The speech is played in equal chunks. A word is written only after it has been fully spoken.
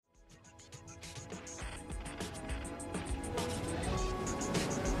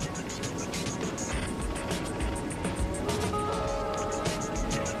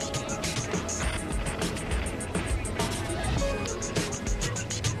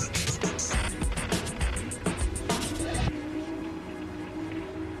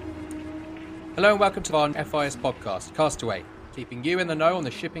Hello and welcome to our FIS podcast, Castaway, keeping you in the know on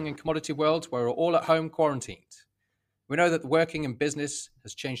the shipping and commodity world where we're all at home quarantined. We know that the working and business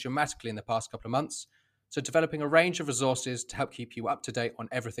has changed dramatically in the past couple of months, so developing a range of resources to help keep you up to date on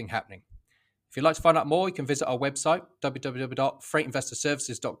everything happening. If you'd like to find out more, you can visit our website,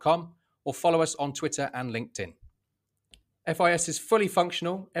 www.freightinvestorservices.com, or follow us on Twitter and LinkedIn. FIS is fully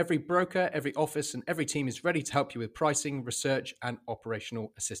functional. Every broker, every office, and every team is ready to help you with pricing, research, and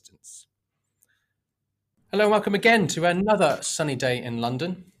operational assistance. Hello and welcome again to another sunny day in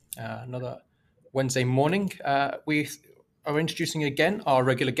London, another Wednesday morning. We are introducing again our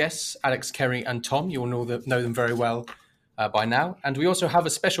regular guests, Alex, Kerry and Tom. You all know them very well by now. And we also have a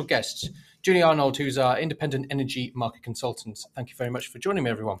special guest, Julie Arnold, who's our independent energy market consultant. Thank you very much for joining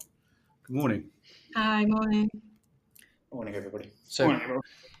me, everyone. Good morning. Hi, morning. Morning, everybody. So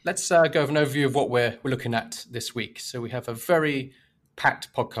let's go over an overview of what we're looking at this week. So we have a very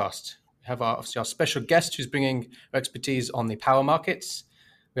packed podcast. We have obviously our special guest who's bringing expertise on the power markets.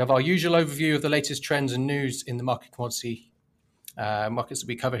 We have our usual overview of the latest trends and news in the market commodity markets that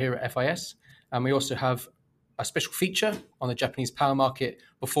we cover here at FIS. And we also have a special feature on the Japanese power market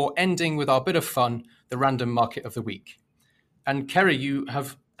before ending with our bit of fun, the random market of the week. And Kerry, you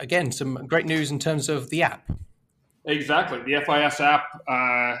have, again, some great news in terms of the app. Exactly. The FIS app,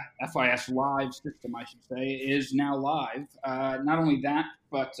 FIS Live system, I should say, is now live. Not only that,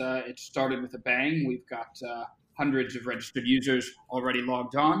 but it started with a bang. We've got hundreds of registered users already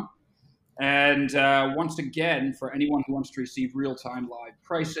logged on. And once again, for anyone who wants to receive real-time live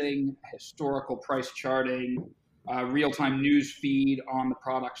pricing, historical price charting, real-time news feed on the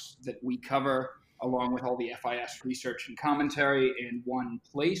products that we cover, along with all the FIS research and commentary in one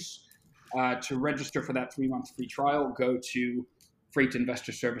place. To register for that 3-month free trial, go to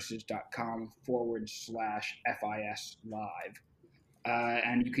freightinvestorservices.com/FIS live.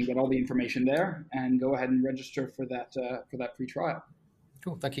 And you can get all the information there and go ahead and register for that free trial.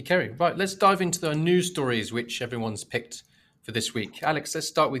 Cool. Thank you, Kerry. Right, let's dive into the news stories which everyone's picked for this week. Alex, let's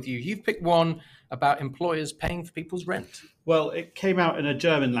start with you. You've picked one about employers paying for people's rent. Well, it came out in a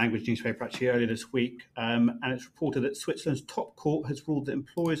German language newspaper actually earlier this week, and it's reported that Switzerland's top court has ruled that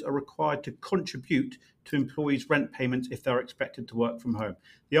employers are required to contribute to employees' rent payments if they're expected to work from home.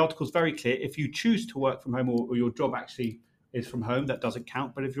 The article is very clear. If you choose to work from home or your job actually is from home, that doesn't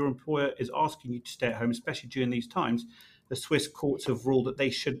count. But if your employer is asking you to stay at home, especially during these times, the Swiss courts have ruled that they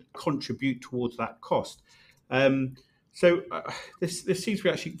should contribute towards that cost. So this seems to be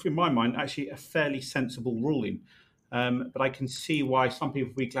actually, in my mind, actually a fairly sensible ruling. But I can see why some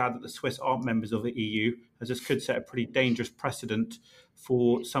people would be glad that the Swiss aren't members of the EU, as this could set a pretty dangerous precedent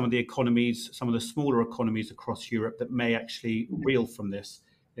for some of the economies, some of the smaller economies across Europe that may actually reel from this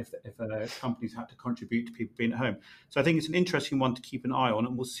if companies had to contribute to people being at home. So I think it's an interesting one to keep an eye on,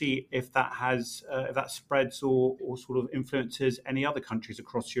 and we'll see if that has if that spreads or sort of influences any other countries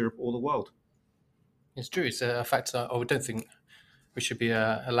across Europe or the world. It's true. It's a fact. I don't think we should be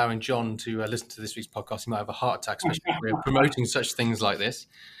allowing John to listen to this week's podcast. He might have a heart attack, especially if we're promoting such things like this.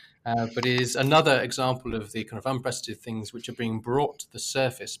 But it is another example of the kind of unprecedented things which are being brought to the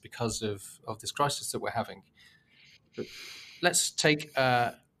surface because of this crisis that we're having. But let's take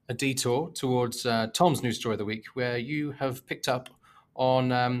a detour towards Tom's news story of the week, where you have picked up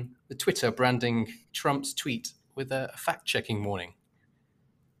on the Twitter branding Trump's tweet with a fact-checking warning.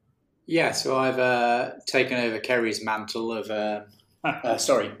 Yeah, so I've taken over Kerry's mantle of,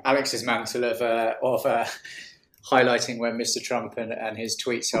 Alex's mantle of highlighting when Mr. Trump and his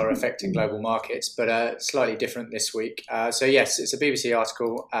tweets are affecting global markets, but slightly different this week. So yes, it's a BBC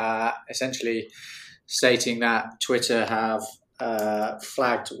article essentially stating that Twitter have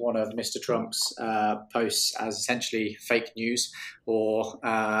flagged one of Mr. Trump's posts as essentially fake news, or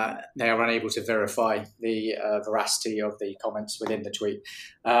they are unable to verify the veracity of the comments within the tweet.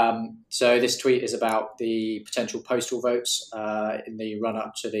 So this tweet is about the potential postal votes in the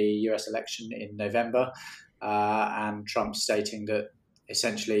run-up to the US election in November, and Trump stating that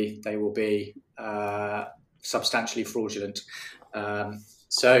essentially they will be substantially fraudulent.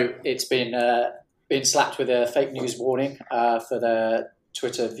 So it's been slapped with a fake news warning for the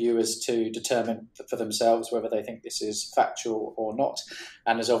Twitter viewers to determine for themselves whether they think this is factual or not,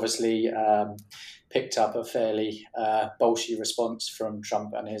 and has obviously picked up a fairly bolshy response from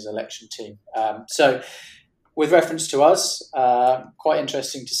Trump and his election team. So with reference to us, quite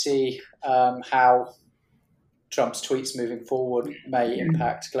interesting to see how Trump's tweets moving forward may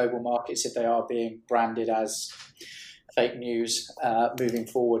impact global markets if they are being branded as fake news moving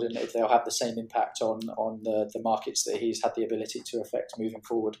forward, and if they'll have the same impact on the markets that he's had the ability to affect moving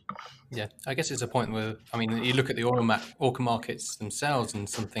forward. Yeah, I guess it's a point where, I mean, you look at the oil markets themselves and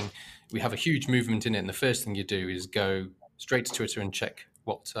we have a huge movement in it, and the first thing you do is go straight to Twitter and check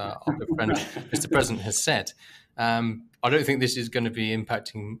what our good friend Mr. President has said. I don't think this is going to be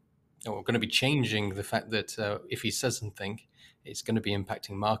impacting or going to be changing the fact that if he says something, it's going to be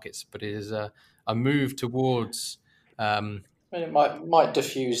impacting markets. But it is a move towards... it might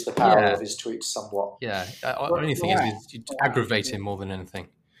diffuse the power of his tweets somewhat. Yeah, the only thing is you aggravate him more than anything.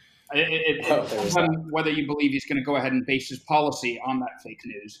 It depends on whether you believe he's going to go ahead and base his policy on that fake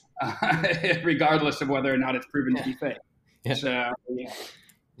news, regardless of whether or not it's proven to be fake. Yeah. So,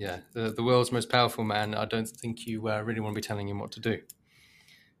 The world's most powerful man, I don't think you really want to be telling him what to do.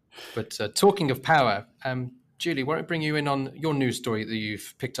 But talking of power, Julie, why don't I bring you in on your news story that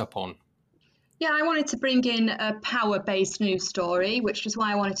you've picked up on? Yeah, I wanted to bring in a power-based news story, which is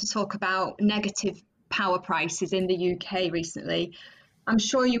why I wanted to talk about negative power prices in the UK recently. I'm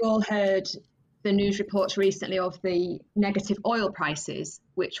sure you all heard the news reports recently of the negative oil prices,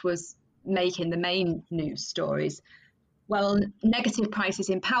 which was making the main news stories. Well, negative prices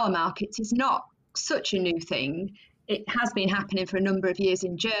in power markets is not such a new thing. It has been happening for a number of years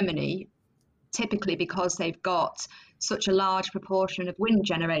in Germany, typically because they've got such a large proportion of wind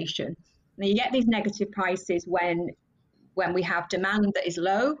generation. Now, you get these negative prices when we have demand that is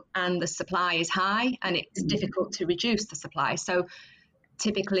low and the supply is high, and it's difficult to reduce the supply. So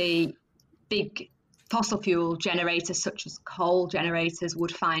typically big fossil fuel generators such as coal generators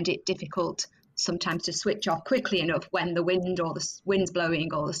would find it difficult sometimes to switch off quickly enough when the wind's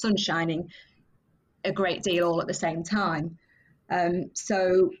blowing or the sun's shining a great deal all at the same time.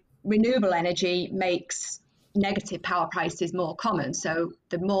 So renewable energy makes negative power prices more common. So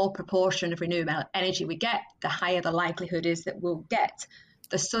the more proportion of renewable energy we get, the higher the likelihood is that we'll get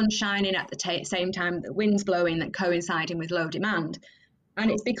the sun shining at the same time the wind's blowing, that coinciding with low demand.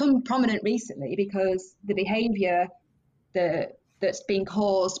 And it's become prominent recently because the behaviour that's been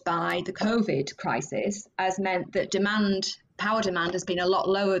caused by the COVID crisis has meant that power demand has been a lot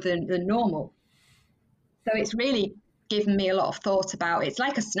lower than normal. So it's really given me a lot of thought about, it's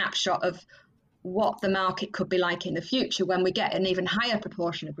like a snapshot of what the market could be like in the future when we get an even higher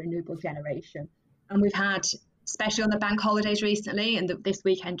proportion of renewable generation. And we've had, especially on the bank holidays recently, and this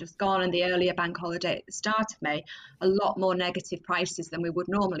weekend just gone, and the earlier bank holiday at the start of May, a lot more negative prices than we would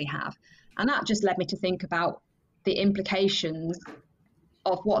normally have. And that just led me to think about the implications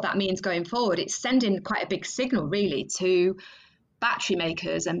of what that means going forward. It's sending quite a big signal, really, to battery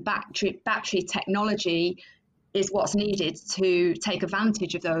makers, and battery technology is what's needed to take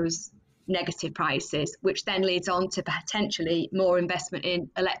advantage of those negative prices, which then leads on to potentially more investment in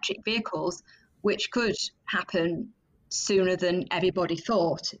electric vehicles, which could happen sooner than everybody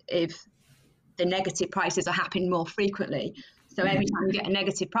thought if the negative prices are happening more frequently. So every time you get a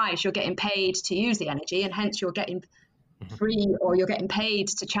negative price, you're getting paid to use the energy, and hence you're getting free, or you're getting paid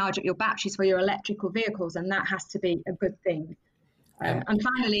to charge up your batteries for your electrical vehicles, and that has to be a good thing. And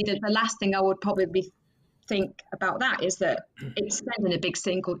finally, the last thing I would probably think about that is that it's sending a big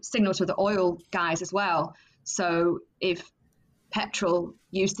signal to the oil guys as well. So if petrol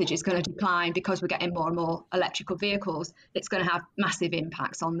usage is going to decline because we're getting more and more electrical vehicles, it's going to have massive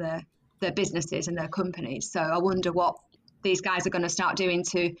impacts on their businesses and their companies. So I wonder what these guys are going to start doing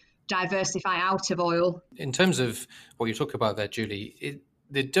to diversify out of oil. In terms of what you talk about there, Julie,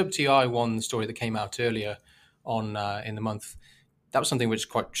 the WTI one story that came out earlier on in the month, that was something which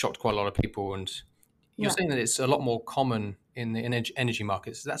shocked quite a lot of people. And you're saying that it's a lot more common in the energy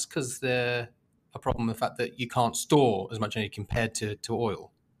markets. That's because they're a problem with the fact that you can't store as much energy compared to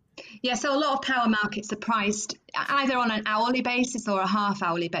oil. Yeah, so a lot of power markets are priced either on an hourly basis or a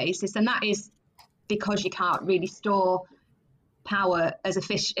half-hourly basis, and that is because you can't really store power as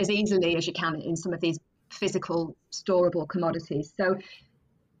easily as you can in some of these physical storable commodities. So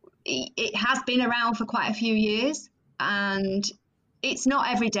it has been around for quite a few years, and it's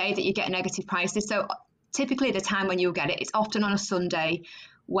not every day that you get negative prices. So typically the time when you'll get it, it's often on a Sunday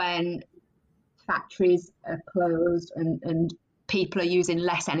when factories are closed and people are using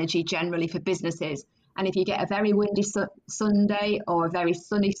less energy generally for businesses. And if you get a very windy Sunday or a very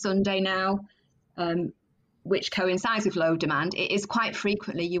sunny Sunday now, which coincides with low demand, it is quite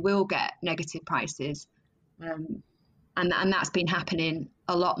frequently you will get negative prices. And that's been happening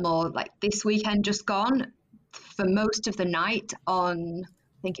a lot more. Like this weekend just gone, for most of the night on,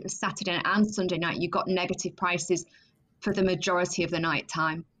 I think it was Saturday and Sunday night, you got negative prices for the majority of the night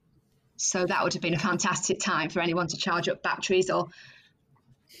time. So that would have been a fantastic time for anyone to charge up batteries. Or,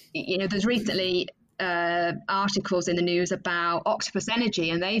 there's recently articles in the news about Octopus Energy,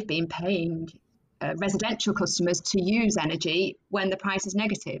 and they've been paying residential customers to use energy when the price is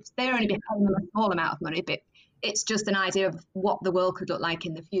negative. They're only paying them a small amount of money, but it's just an idea of what the world could look like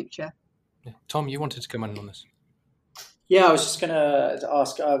in the future. Yeah. Tom, you wanted to comment on this. Yeah, I was just going to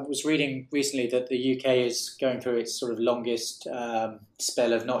ask. I was reading recently that the UK is going through its sort of longest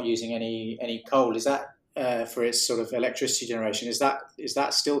spell of not using any coal. Is that for its sort of electricity generation? Is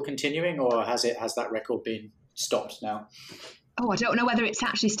that still continuing, or has that record been stopped now? Oh, I don't know whether it's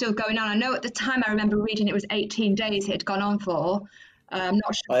actually still going on. I know at the time I remember reading it was 18 days it had gone on for. I'm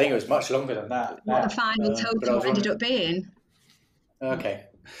not sure. I think it was much longer than that. What the final total ended up being. Okay.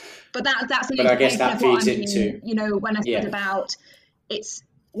 But that's an but I guess that feeds into, when I said about it's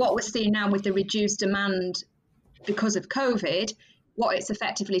what we're seeing now with the reduced demand because of COVID, what it's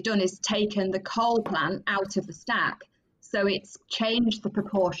effectively done is taken the coal plant out of the stack. So it's changed the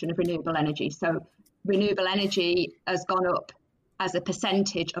proportion of renewable energy. So renewable energy has gone up as a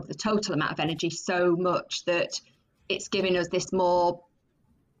percentage of the total amount of energy so much that it's giving us this more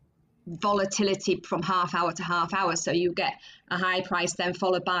volatility from half hour to half hour. So you get a high price then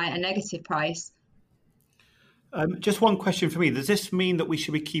followed by a negative price. Just one question for me. Does this mean that we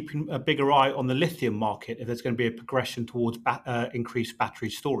should be keeping a bigger eye on the lithium market if there's going to be a progression towards increased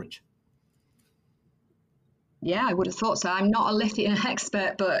battery storage? Yeah, I would have thought so. I'm not a lithium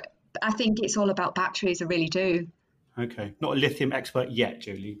expert, but I think it's all about batteries. I really do. Okay. Not a lithium expert yet,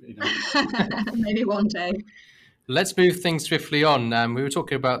 Julie. Maybe one day. Let's move things swiftly on. We were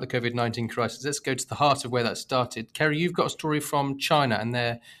talking about the COVID-19 crisis. Let's go to the heart of where that started. Kerry, you've got a story from China and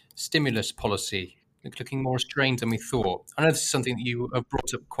their stimulus policy, looking more strained than we thought. I know this is something that you have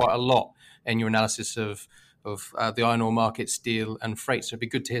brought up quite a lot in your analysis of the iron ore market, steel and freight. So it'd be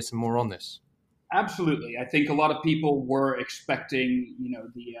good to hear some more on this. Absolutely. I think a lot of people were expecting, the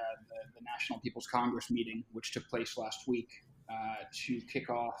National People's Congress meeting, which took place last week, to kick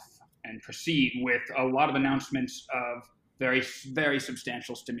off and proceed with a lot of announcements of very, very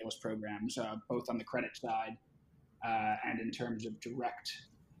substantial stimulus programs, both on the credit side and in terms of direct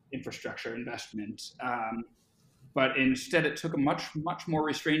infrastructure investment. But instead, it took a much, much more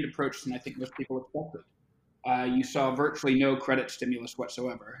restrained approach than I think most people expected. You saw virtually no credit stimulus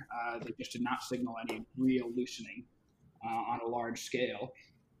whatsoever. They just did not signal any real loosening on a large scale.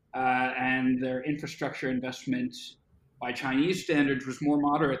 And their infrastructure investment by Chinese standards was more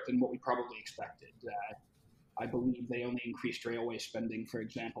moderate than what we probably expected. I believe they only increased railway spending, for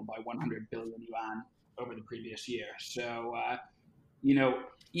example, by 100 billion yuan over the previous year. So,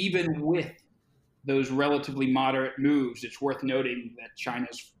 even with those relatively moderate moves, it's worth noting that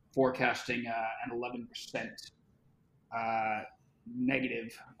China's forecasting an 11%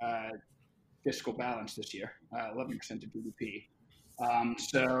 negative fiscal balance this year, 11% of GDP.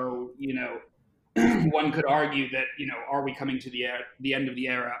 One could argue that, are we coming to the end of the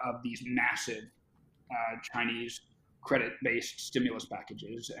era of these massive Chinese credit-based stimulus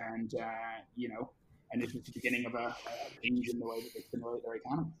packages? And is it the beginning of a change in the way that they stimulate their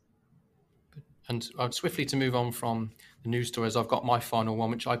economy? And swiftly to move on from the news stories, I've got my final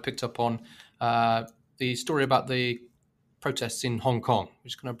one, which I picked up on the story about the protests in Hong Kong,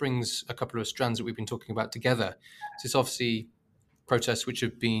 which kind of brings a couple of strands that we've been talking about together. So it's obviously protests which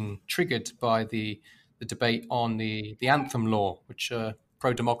have been triggered by the debate on the anthem law, which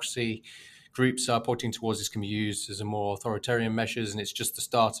pro-democracy groups are pointing towards this can be used as a more authoritarian measures, and it's just the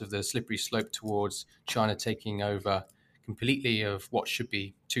start of the slippery slope towards China taking over completely of what should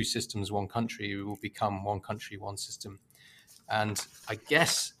be two systems, one country. It will become one country, one system. And I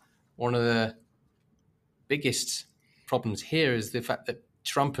guess one of the biggest problems here is the fact that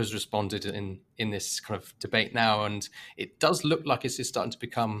Trump has responded in this kind of debate now, and it does look like it's starting to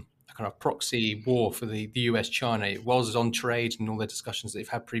become a kind of proxy war for the US-China. It was on trade and all the discussions that they've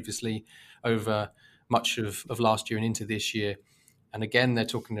had previously over much of last year and into this year. And again, they're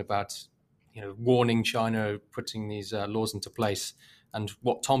talking about warning China, putting these laws into place. And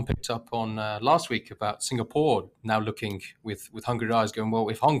what Tom picked up on last week about Singapore now looking with hungry eyes going, well,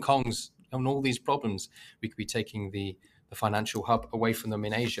 if Hong Kong's on all these problems, we could be taking the financial hub away from them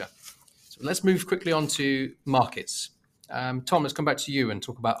in Asia. So let's move quickly on to markets. Tom, let's come back to you and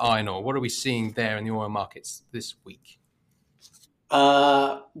talk about iron ore. What are we seeing there in the oil markets this week?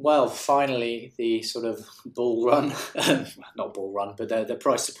 Well, finally, the sort of bull run, not bull run, but the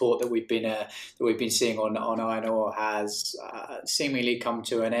price support that we've been seeing on iron ore has seemingly come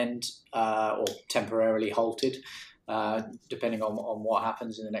to an end or temporarily halted, depending on what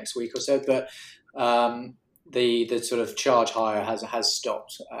happens in the next week or so. But the sort of charge higher has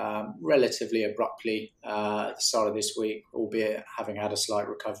stopped relatively abruptly at the start of this week, albeit having had a slight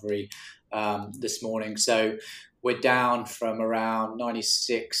recovery this morning. So we're down from around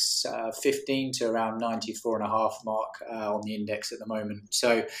 96.15 to around 94.5 mark on the index at the moment.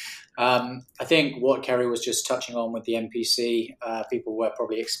 So I think what Kerry was just touching on with the MPC, people were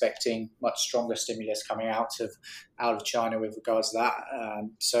probably expecting much stronger stimulus coming out of China with regards to that.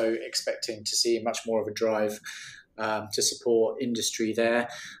 So expecting to see much more of a drive to support industry there.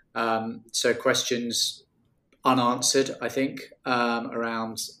 So questions unanswered, I think,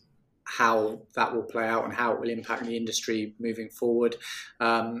 around how that will play out and how it will impact the industry moving forward.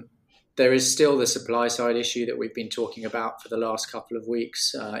 There is still the supply side issue that we've been talking about for the last couple of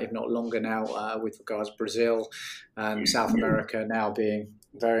weeks, if not longer now, with regards to Brazil and South America now being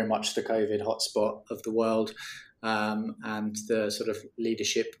very much the COVID hotspot of the world, and the sort of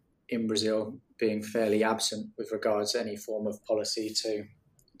leadership in Brazil being fairly absent with regards to any form of policy to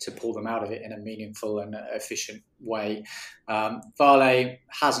pull them out of it in a meaningful and efficient way. Vale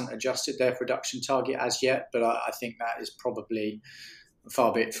hasn't adjusted their production target as yet, but I think that is probably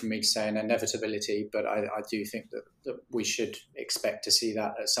far be it from me to say an inevitability, but I do think that we should expect to see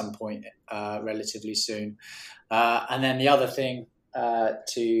that at some point relatively soon. And then the other thing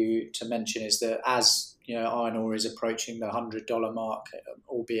to mention is that as iron ore is approaching the $100 mark,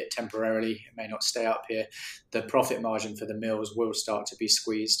 albeit temporarily, it may not stay up here, the profit margin for the mills will start to be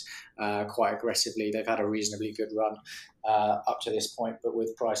squeezed quite aggressively. They've had a reasonably good run up to this point, but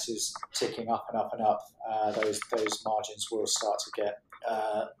with prices ticking up and up and up, those margins will start to get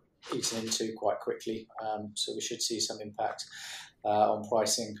eaten into quite quickly. So we should see some impact on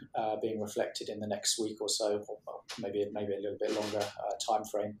pricing being reflected in the next week or so, or maybe a little bit longer time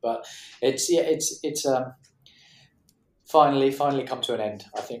frame. But it's finally come to an end,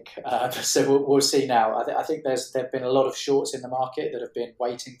 I think. So we'll see now. I think there've been a lot of shorts in the market that have been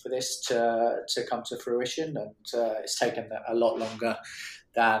waiting for this to come to fruition, and it's taken a lot longer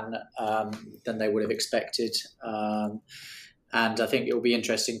than they would have expected. And I think it will be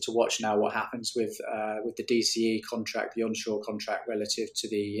interesting to watch now what happens with the DCE contract, the onshore contract, relative to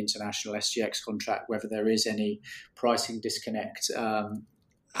the international SGX contract, whether there is any pricing disconnect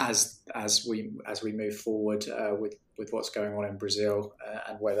as we move forward with what's going on in Brazil,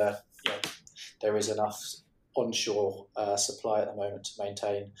 and whether there is enough onshore supply at the moment to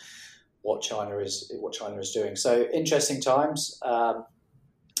maintain what China is doing. So interesting times.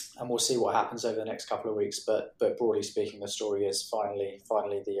 And we'll see what happens over the next couple of weeks. But broadly speaking, the story is finally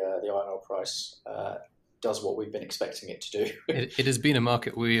the iron ore price does what we've been expecting it to do. It has been a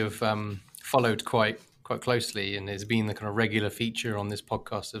market we have followed quite closely, and it's been the kind of regular feature on this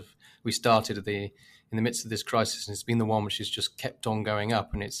podcast. We started in the midst of this crisis, and it's been the one which has just kept on going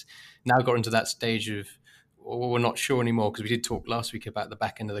up, and it's now got into that stage of we're not sure anymore, because we did talk last week about the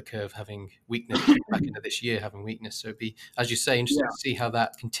back end of the curve having weakness, back end of this year having weakness. So it'd be, as you say, interesting to see how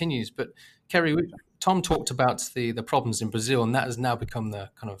that continues. But Kerry, Tom talked about the problems in Brazil, and that has now become the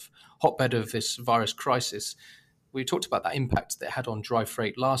kind of hotbed of this virus crisis. We talked about that impact that it had on dry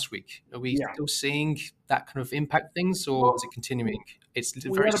freight last week. Are we still seeing that kind of impact things, or is it continuing? It's a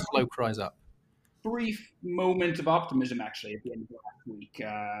very slow rise up. Brief moment of optimism, actually, at the end of last week.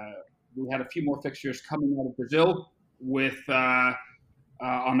 We had a few more fixtures coming out of Brazil with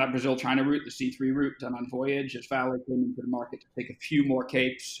on that Brazil-China route, the C3 route done on voyage, as Vale came into the market to take a few more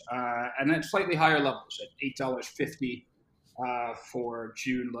capes, and at slightly higher levels at $8.50 for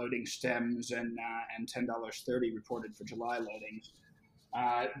June loading stems and $10.30 reported for July loadings.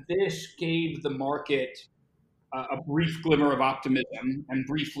 This gave the market a brief glimmer of optimism and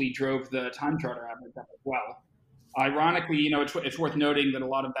briefly drove the time charter average up as well. Ironically, it's worth noting that a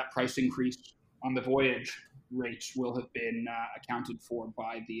lot of that price increase on the voyage rates will have been accounted for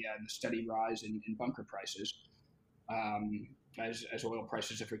by the steady rise in bunker prices, as oil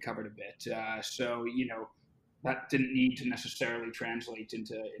prices have recovered a bit. So that didn't need to necessarily translate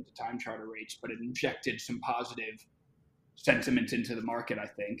into time charter rates, but it injected some positive sentiment into the market, I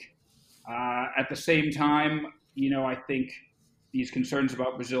think. At the same time, I think these concerns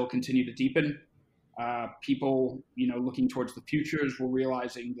about Brazil continue to deepen. People, looking towards the futures, were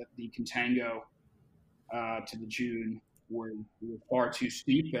realizing that the contango to the June were far too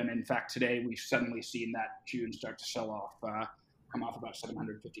steep. And in fact, today we've suddenly seen that June start to sell off, come off about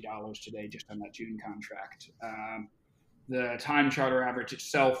 $750 today just on that June contract. The time charter average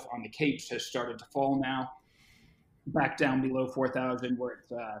itself on the Capes has started to fall now, back down below 4,000. We're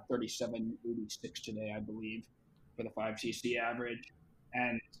at 37.86 today, I believe, for the 5 TC average.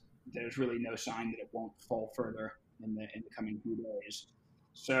 And there's really no sign that it won't fall further in the coming few days.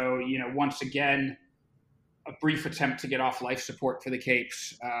 So, once again, a brief attempt to get off life support for the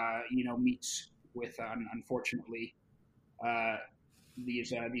Capes, meets with, unfortunately,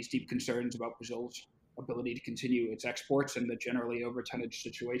 these deep concerns about Brazil's ability to continue its exports and the generally over tonnage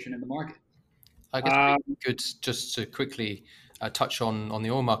situation in the market. I guess we could just to quickly touch on the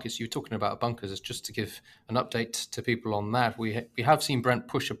oil markets. You were talking about bunkers, just to give an update to people on that. We have seen Brent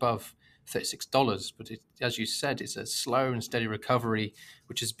push above $36, but as you said, it's a slow and steady recovery,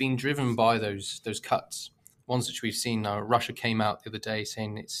 which has been driven by those cuts. Ones which we've seen. Russia came out the other day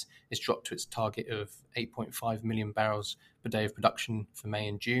saying it's dropped to its target of 8.5 million barrels per day of production for May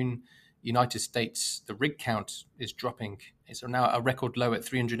and June. United States, the rig count is dropping. It's now a record low at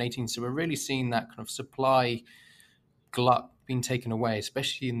 318. So we're really seeing that kind of supply glut being taken away,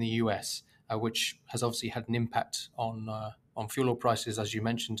 especially in the US, which has obviously had an impact on fuel oil prices, as you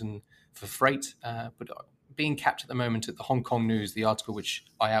mentioned, and for freight. But being capped at the moment at the Hong Kong News, the article which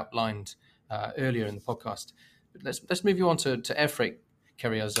I outlined earlier in the podcast. But let's move you on to air freight,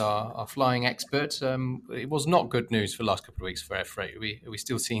 Kerry, as our flying expert. It was not good news for the last couple of weeks for air freight. Are we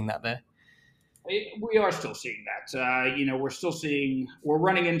still seeing that there? We are still seeing that. We're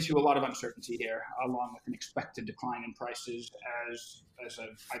running into a lot of uncertainty here, along with an expected decline in prices. As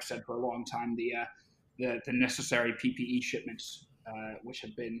I've said for a long time, the necessary PPE shipments, which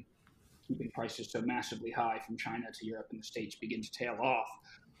have been keeping prices so massively high from China to Europe and the States, begin to tail off.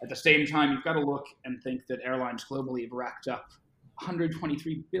 At the same time, you've got to look and think that airlines globally have racked up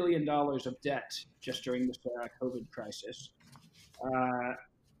 $123 billion of debt just during this COVID crisis.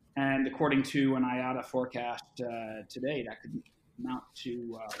 And according to an IATA forecast today, that could amount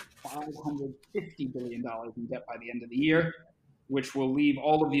to $550 billion in debt by the end of the year, which will leave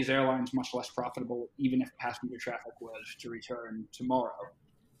all of these airlines much less profitable, even if passenger traffic was to return tomorrow.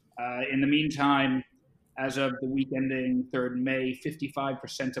 In the meantime, as of the week ending 3rd May,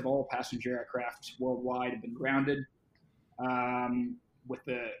 55% of all passenger aircraft worldwide have been grounded, with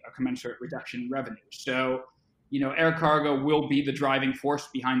a commensurate reduction in revenue. So, air cargo will be the driving force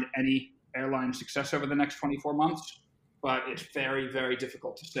behind any airline success over the next 24 months, but it's very, very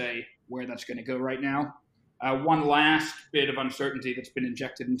difficult to say where that's going to go right now. One last bit of uncertainty that's been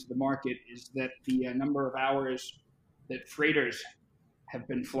injected into the market is that the number of hours that freighters have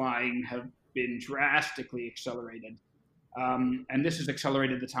been flying have been drastically accelerated. And this has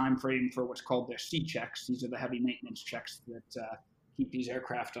accelerated the time frame for what's called their C checks. These are the heavy maintenance checks that keep these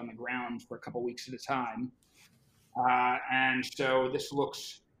aircraft on the ground for a couple weeks at a time. And so this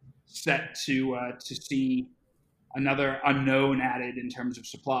looks set to see another unknown added in terms of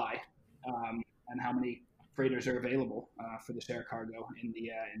supply, and how many freighters are available for this air cargo in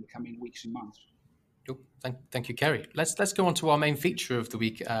the coming weeks and months. Thank you, Kerry. Let's go on to our main feature of the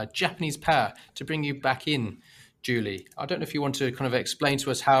week, Japanese power. To bring you back in, Julie, I don't know if you want to kind of explain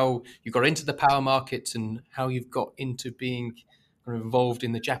to us how you got into the power market and how you've got into being kind of involved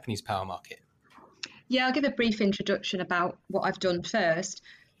in the Japanese power market. Yeah, I'll give a brief introduction about what I've done first.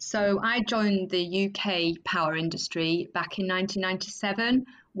 So I joined the UK power industry back in 1997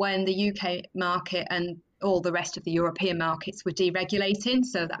 when the UK market and all the rest of the European markets were deregulating.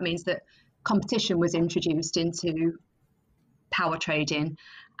 So that means that competition was introduced into power trading,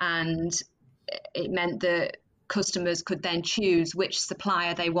 and it meant that customers could then choose which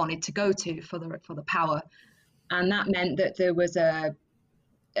supplier they wanted to go to for the power. And that meant that there was a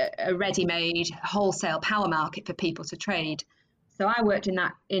ready-made wholesale power market for people to trade. So I worked in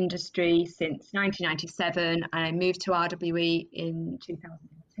that industry since 1997, and I moved to RWE in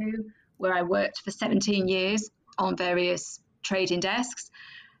 2002, where I worked for 17 years on various trading desks.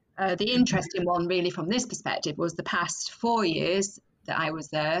 The interesting one really from this perspective was the past 4 years that I was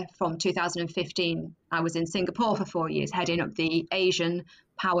there. From 2015, I was in Singapore for 4 years, heading up the Asian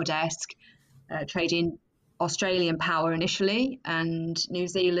power desk, trading Australian power initially, and New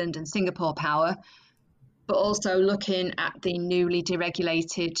Zealand and Singapore power, but also looking at the newly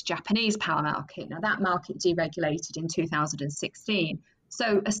deregulated Japanese power market. Now, that market deregulated in 2016.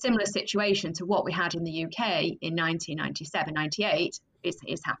 So a similar situation to what we had in the UK in 1997, 98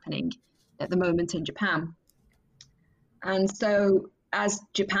 is happening at the moment in Japan. And so as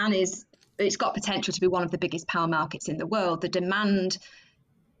Japan it's got potential to be one of the biggest power markets in the world, the demand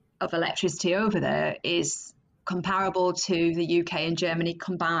of electricity over there is comparable to the UK and Germany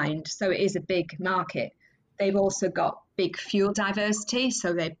combined. So it is a big market. They've also got big fuel diversity.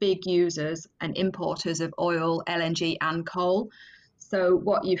 So they're big users and importers of oil, LNG and coal. So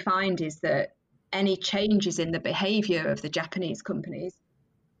what you find is that any changes in the behavior of the Japanese companies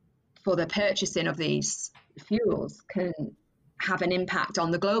for the purchasing of these fuels can have an impact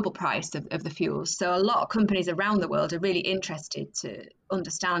on the global price of the fuels. So a lot of companies around the world are really interested to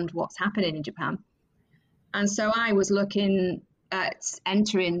understand what's happening in Japan. And so I was looking at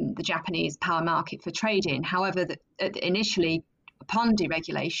entering the Japanese power market for trading. However, initially, upon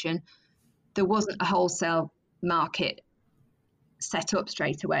deregulation, there wasn't a wholesale market set up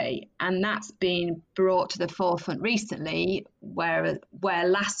straight away, and that's been brought to the forefront recently, where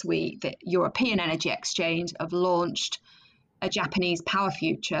last week the European Energy Exchange have launched a Japanese power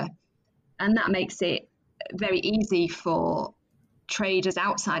future, and that makes it very easy for traders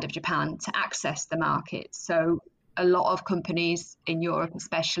outside of Japan to access the market. So a lot of companies in Europe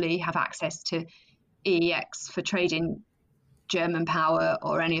especially have access to EEX for trading German power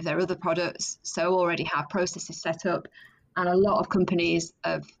or any of their other products, so already have processes set up, and a lot of companies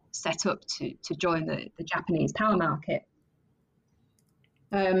have set up to join the Japanese power market.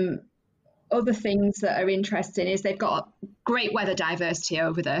 Other things that are interesting is they've got great weather diversity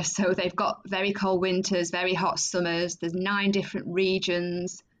over there. So they've got very cold winters, very hot summers. There's 9 different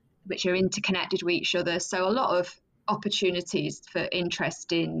regions which are interconnected with each other. So a lot of opportunities for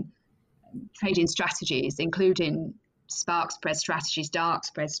interesting trading strategies, including spark spread strategies, dark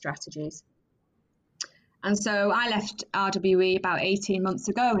spread strategies. And so I left RWE about 18 months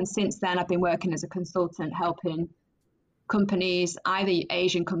ago, and since then I've been working as a consultant helping companies, either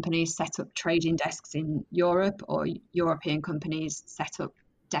Asian companies set up trading desks in Europe, or European companies set up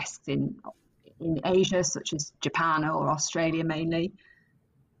desks in Asia, such as Japan or Australia mainly.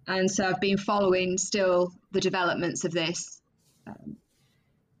 And so I've been following still the developments of this.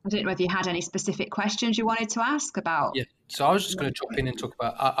 I don't know whether you had any specific questions you wanted to ask about. Yeah, so I was just going to jump in and talk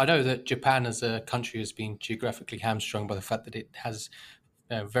about, I know that Japan as a country has been geographically hamstrung by the fact that it has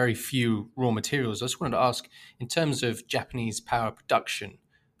very few raw materials. I just wanted to ask, in terms of Japanese power production,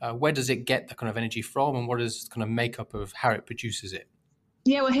 where does it get the kind of energy from, and what is the kind of makeup of how it produces it?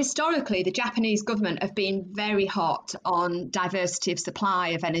 Yeah, well, historically, the Japanese government have been very hot on diversity of supply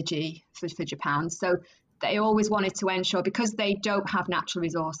of energy for Japan. So they always wanted to ensure, because they don't have natural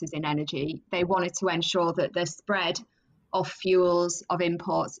resources in energy, they wanted to ensure that the spread of fuels, of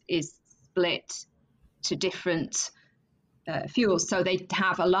imports, is split to different fuels. So they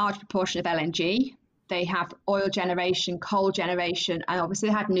have a large proportion of LNG, they have oil generation, coal generation, and obviously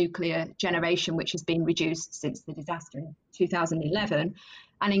they had nuclear generation, which has been reduced since the disaster in 2011.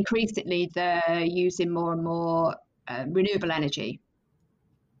 And increasingly, they're using more and more renewable energy.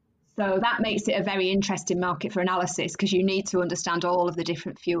 So that makes it a very interesting market for analysis, because you need to understand all of the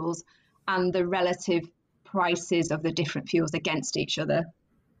different fuels and the relative prices of the different fuels against each other.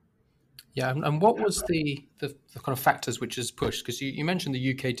 Yeah, and what was the kind of factors which has pushed? Because you mentioned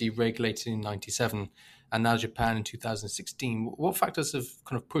the UK deregulated in 1997 and now Japan in 2016. What factors have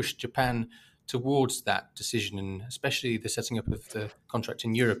kind of pushed Japan towards that decision, and especially the setting up of the contract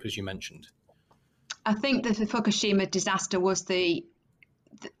in Europe, as you mentioned? I think that the Fukushima disaster was the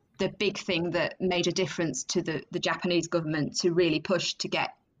big thing that made a difference to the Japanese government to really push to get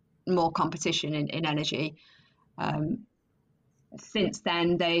more competition in energy. Since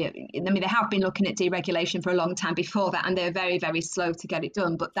then, they have been looking at deregulation for a long time before that, and they're very, very slow to get it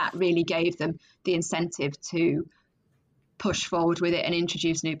done. But that really gave them the incentive to push forward with it and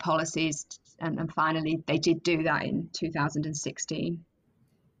introduce new policies. And finally, they did do that in 2016.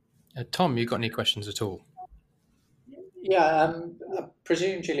 Tom, you got any questions at all? Yeah, I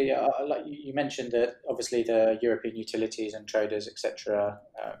presume, Julie, like you mentioned that obviously the European utilities and traders, etc.,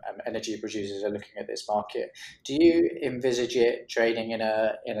 energy producers are looking at this market. Do you envisage it trading in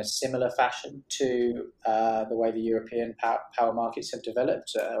a similar fashion to the way the European power markets have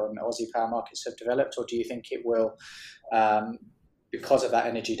developed, or Aussie power markets have developed, or do you think it will, because of that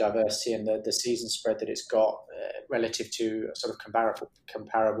energy diversity and the season spread that it's got relative to sort of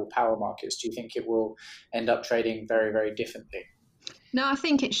comparable power markets, do you think it will end up trading very, very differently? No, I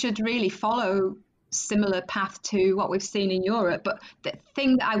think it should really follow similar path to what we've seen in Europe. But the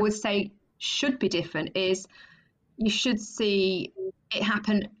thing that I would say should be different is you should see it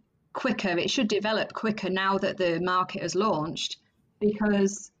happen quicker. It should develop quicker now that the market has launched,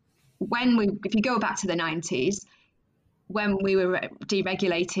 because if you go back to the 90s, when we were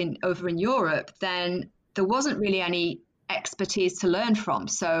deregulating over in Europe, then there wasn't really any expertise to learn from.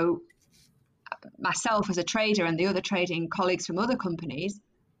 So myself as a trader and the other trading colleagues from other companies,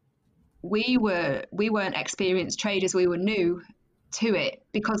 we weren't experienced traders. We were new to it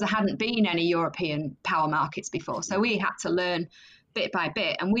because there hadn't been any European power markets before. So we had to learn bit by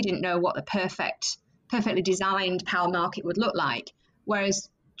bit, and we didn't know what the perfectly designed power market would look like. Whereas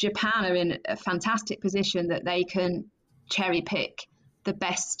Japan are in a fantastic position that they can cherry pick the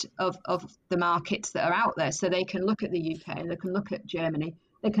best of the markets that are out there. So they can look at the UK, they can look at Germany,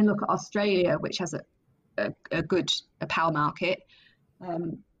 they can look at Australia, which has a good power market,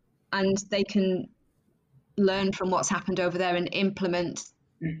 and they can learn from what's happened over there and implement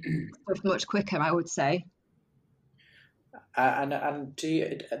stuff much quicker, I would say. And do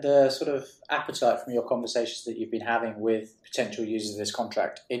you, the sort of appetite from your conversations that you've been having with potential users of this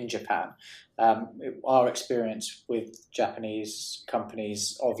contract in Japan, our experience with Japanese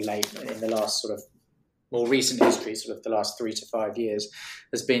companies of late in the last sort of more recent history, sort of the last 3 to 5 years,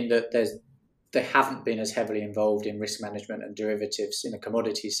 has been that they haven't been as heavily involved in risk management and derivatives in the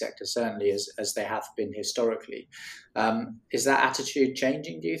commodities sector, certainly as they have been historically. Is that attitude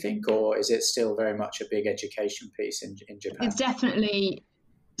changing, do you think, or is it still very much a big education piece in Japan? It's definitely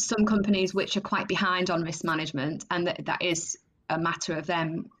some companies which are quite behind on risk management, and that is a matter of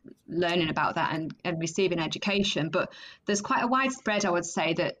them learning about that and receiving education. But there's quite a widespread, I would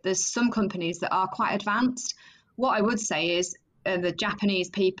say, that there's some companies that are quite advanced. What I would say is the Japanese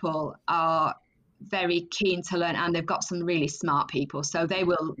people are very keen to learn, and they've got some really smart people. So they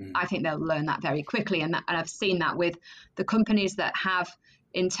will, I think they'll learn that very quickly. And I've seen that with the companies that have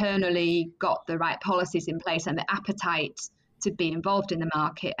internally got the right policies in place and the appetite to be involved in the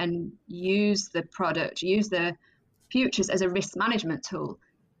market and use the product, use the futures as a risk management tool.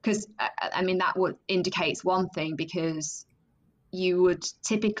 Because, I mean, that would indicates one thing, because you would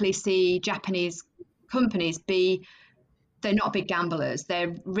typically see Japanese companies they're not big gamblers.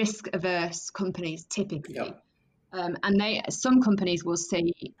 They're risk-averse companies typically. Yep. And some companies will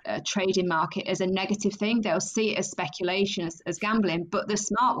see a trading market as a negative thing. They'll see it as speculation, as gambling. But the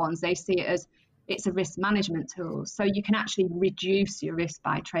smart ones, they see it as it's a risk management tool. So you can actually reduce your risk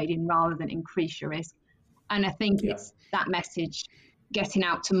by trading rather than increase your risk. And I think it's that message getting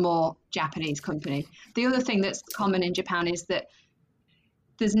out to more Japanese companies. The other thing that's common in Japan is that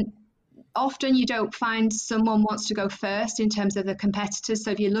often you don't find someone wants to go first in terms of the competitors.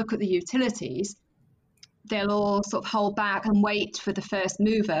 So if you look at the utilities, they'll all sort of hold back and wait for the first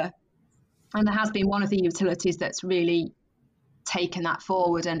mover. And there has been one of the utilities that's really taken that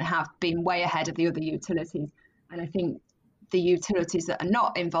forward and have been way ahead of the other utilities. And I think the utilities that are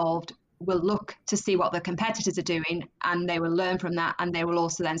not involved will look to see what the competitors are doing, and they will learn from that, and they will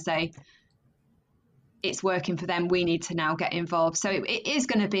also then say, it's working for them, we need to now get involved. So it is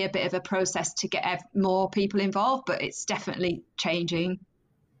going to be a bit of a process to get more people involved, but it's definitely changing.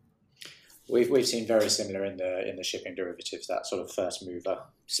 We've seen very similar in the shipping derivatives, that sort of first mover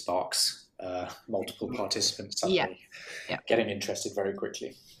sparks multiple participants suddenly getting interested very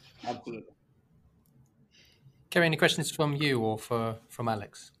quickly. Absolutely. Kerry, any questions from you or from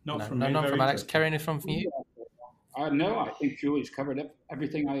Alex? Not from Alex. Kerry, any from you? No, I think Julie's covered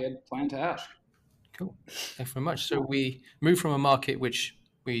everything I had planned to ask. Cool. Thanks very much. So we move from a market which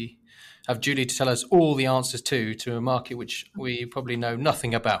we have Julie to tell us all the answers to a market which we probably know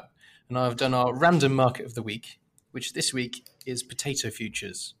nothing about. And I've done our random market of the week, which this week is potato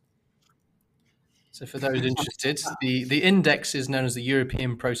futures. So for those interested, the index is known as the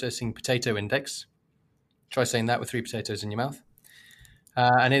European Processing Potato Index. Try saying that with 3 potatoes in your mouth.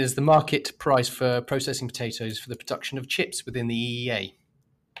 And it is the market price for processing potatoes for the production of chips within the EEA.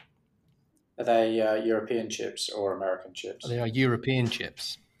 Are they European chips or American chips? They are European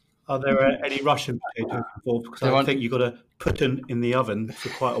chips. Are there any Russian potatoes involved? Because I think you've got to put them in the oven for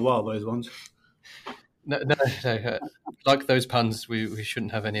quite a while, those ones. No. Like those puns, we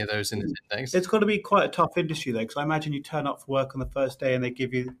shouldn't have any of those in this index. It's got to be quite a tough industry, though, because I imagine you turn up for work on the first day and they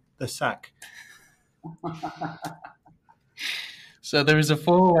give you the sack. So there is a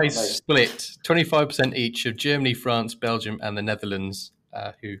 4-way split, 25% each of Germany, France, Belgium, and the Netherlands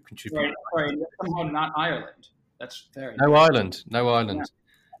who contribute. Right. Somehow not Ireland. That's very No Ireland.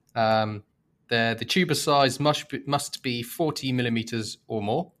 Yeah. The tuber size must be 40 millimeters or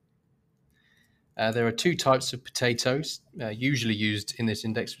more. There are 2 types of potatoes usually used in this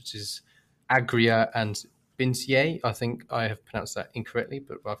index, which is Agria and Bincier. I think I have pronounced that incorrectly,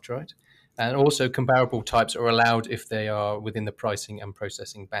 but I've tried. And also comparable types are allowed if they are within the pricing and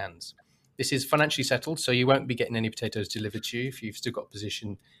processing bands. This is financially settled, so you won't be getting any potatoes delivered to you if you've still got a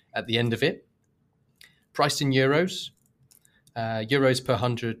position at the end of it. Priced in euros, euros per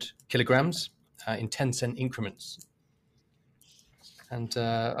 100 kilograms in 10-cent increments. And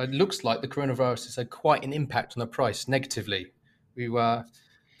it looks like the coronavirus has had quite an impact on the price negatively.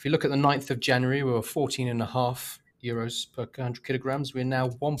 If you look at the 9th of January, we were 14.5 euros per 100 kilograms. We're now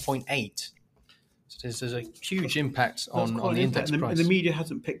 1.8. So there's a huge impact on the index price. And the media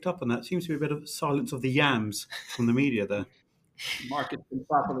hasn't picked up on that. It seems to be a bit of silence of the yams from the media there. Market's been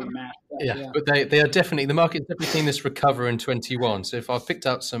properly matched. Yeah, but they are definitely, the market's definitely seen this recover in 21. So if I've picked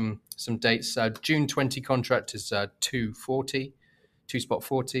out some dates, June 20 contract is 240, 2 spot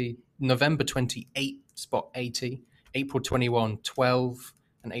 40, November 28 spot 80, April 21 12,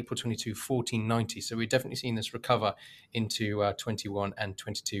 and April 22 14.90. So we've definitely seen this recover into 21 and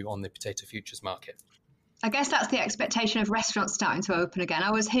 22 on the potato futures market. I guess that's the expectation of restaurants starting to open again.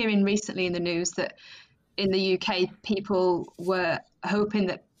 I was hearing recently in the news that in the UK, people were hoping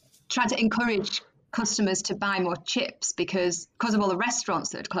that, trying to encourage customers to buy more chips because of all the restaurants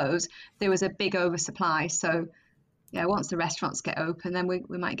that had closed, there was a big oversupply. So, yeah, once the restaurants get open, then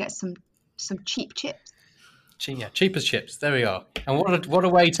we might get some cheap chips. Cheap as chips. There we are. And what a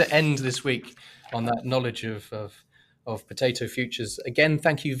way to end this week on that knowledge of potato futures. Again,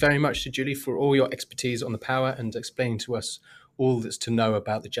 thank you very much to Julie for all your expertise on the power and explaining to us all that's to know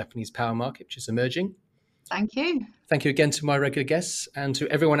about the Japanese power market, which is emerging. Thank you. Thank you again to my regular guests and to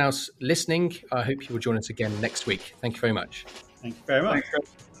everyone else listening. I hope you will join us again next week. Thank you very much. Thank you very much. Thanks,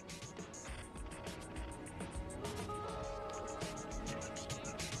 Chris.